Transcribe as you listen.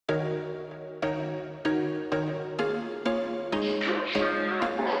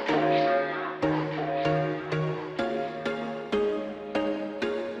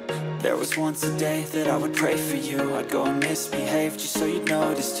was once a day that I would pray for you. I'd go and misbehave just so you'd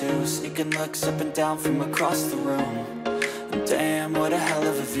notice too. Sneaking looks up and down from across the room. And damn, what a hell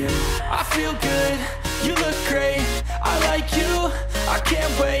of a view. I feel good, you look great, I like you, I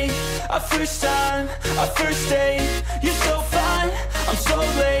can't wait. A first time, a first date, you're so fine, I'm so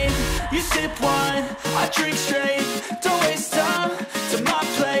late. You sip wine, I drink straight. Don't waste time to my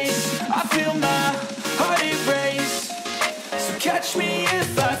place. I feel my heart erase. So catch me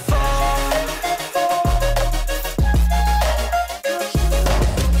if I fall.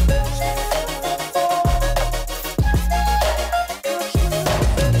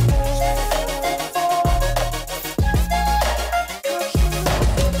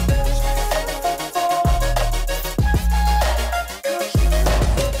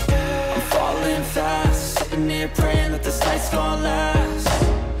 Praying that this night's gonna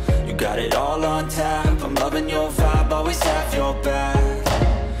last. You got it all on tap, I'm loving your vibe, always have your back.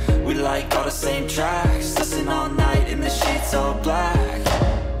 We like all the same tracks, listen all night in the sheets all black.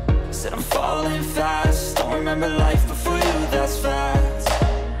 Said I'm falling fast, don't remember life before you, that's facts.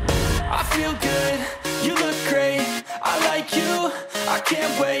 I feel good, you look great, I like you, I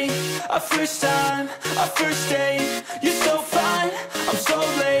can't wait. A first time, a first date, you're so fine, I'm so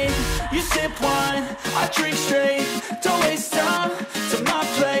late. You sip wine, I drink straight. Don't waste time to my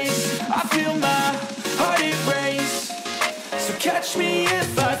place. I feel my heart erase. So catch me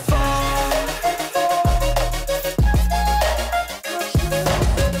if I fall.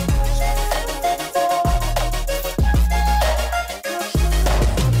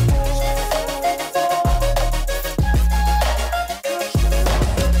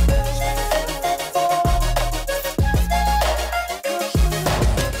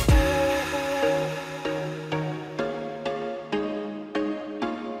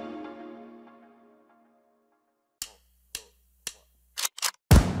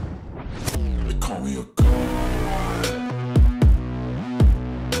 Call me a god.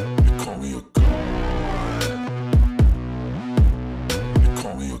 You call me a god. You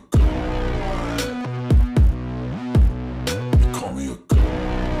call me a god. You call me a god.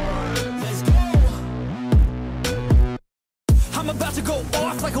 Let's go. I'm about to go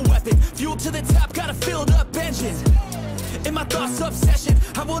off like a weapon. Fuel to the top, got a filled up engine. In my thoughts, obsession.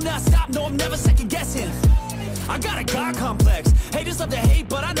 I will not stop, no, I'm never second guessing. I got a God complex. Haters love to hate,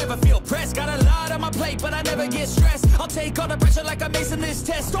 but I never feel pressed. Got a lot on my plate, but I never get stressed. I'll take all the pressure like I'm acing this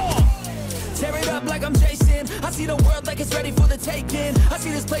test. Tear it up like I'm Jason. I see the world like it's ready for the taking. I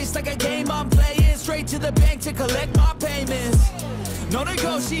see this place like a game I'm playing. Straight to the bank to collect my payments. No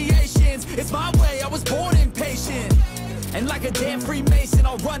negotiations, it's my way, I was born impatient. And like a damn Freemason,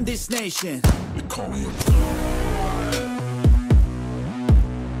 I'll run this nation. You call me a god.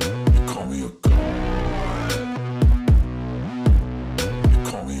 You call me a god.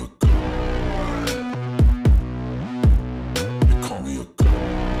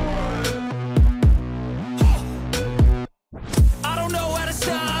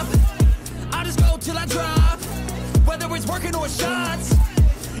 Working or shots,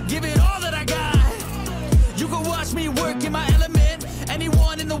 give it all that I got. You can watch me work in my element.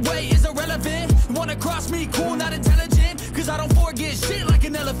 Anyone in the way is irrelevant. Wanna cross me, cool, not intelligent. Cause I don't forget shit like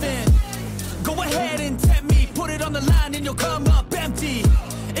an elephant. Go ahead and tempt me, put it on the line and you'll come up empty.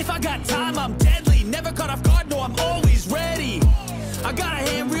 If I got time, I'm deadly. Never caught off guard, no, I'm always ready. I got a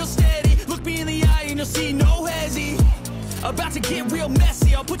hand real steady. Look me in the eye and you'll see no hezzy. About to get real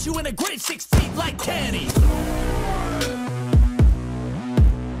messy. I'll put you in a grid 6 feet like Kenny.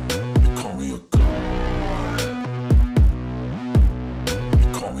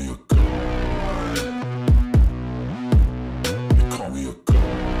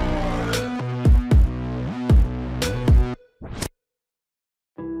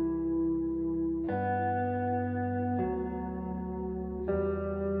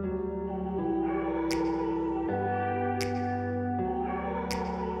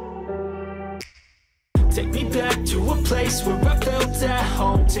 Take me back to a place where I felt at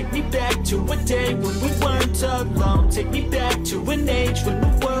home. Take me back to a day when we weren't alone. Take me back to an age when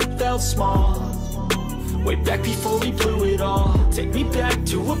the world felt small. Way back before we blew it all. Take me back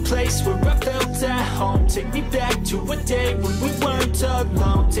to a place where I felt at home. Take me back to a day when we weren't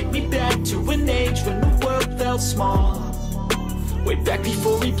alone. Take me back to an age when the world felt small. Way back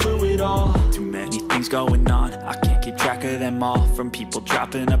before we blew it all. Too many things going on, I can't keep track of them all. From people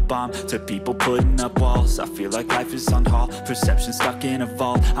dropping a bomb to people putting up walls. I feel like life is on hold, perception stuck in a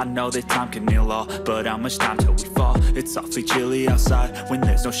vault. I know that time can heal all, but how much time till we fall? It's awfully chilly outside when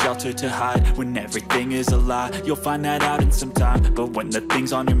there's no shelter to hide. When everything is a lie, you'll find that out in some time. But when the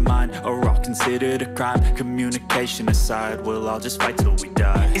things on your mind are all considered a crime, communication aside, we'll all just fight till we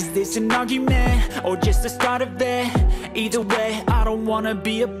die. Is this an argument or just the start of it? Either way, I don't wanna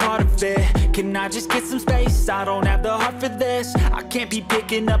be a part of it. Can I just get some space? I don't have the heart for this. I can't be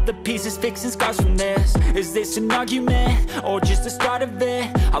picking up the pieces, fixing scars from this. Is this an argument or just the start of it?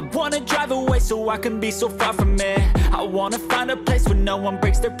 I wanna drive away so I can be so far from it. I wanna find a place where no one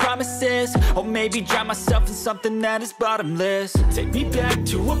breaks their promises, or maybe drown myself in something that is bottomless. Take me back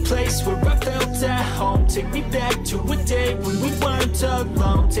to a place where I felt at home. Take me back to a day when we weren't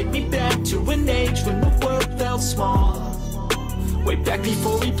alone. Take me back to an age when the world felt small, way back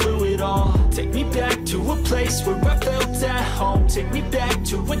before we blew it all. Take me back to a place where I felt at home. Take me back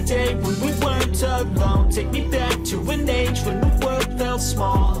to a day when we weren't alone. Take me back to an age when the world felt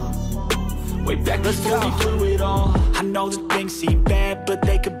small, way back before we blew it all. I know that things seem bad, but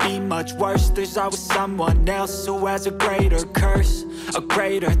they could be much worse. There's always someone else who has a greater curse, a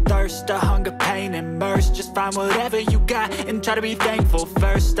greater thirst, a hunger, pain, and mercy. Just find whatever you got and try to be thankful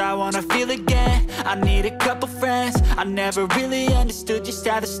first. I wanna feel again, I need a couple friends. I never really understood just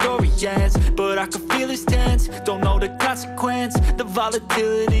how the story ends, but I can feel it's tense, don't know the consequence. The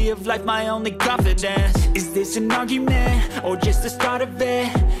volatility of life, my only confidence. Is this an argument or just the start of it?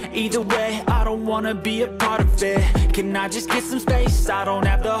 Either way, I don't wanna be a part of it. Can I just get some space? I don't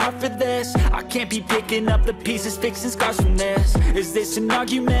have the heart for this. I can't be picking up the pieces, fixing scars from this. Is this an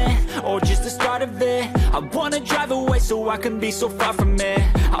argument or just the start of it? I wanna drive away so I can be so far from it.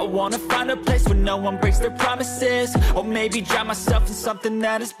 I wanna find a place where no one breaks their promises, or maybe drown myself in something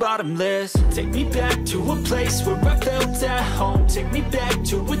that is bottomless. Take me back to a place where I felt at home. Take me back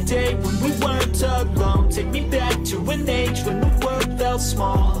to a day when we weren't alone. Take me back to an age when the world felt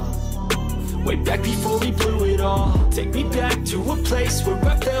small, way back before we blew it all. Take me back to a place where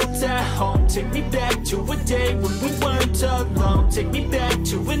I felt at home. Take me back to a day when we weren't alone. Take me back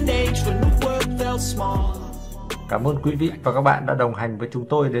to an age when the world felt small. Cảm ơn quý vị và các bạn đã đồng hành với chúng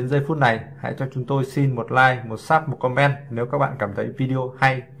tôi đến giây phút này. Hãy cho chúng tôi xin một like, một sub, một comment nếu các bạn cảm thấy video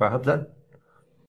hay và hấp dẫn.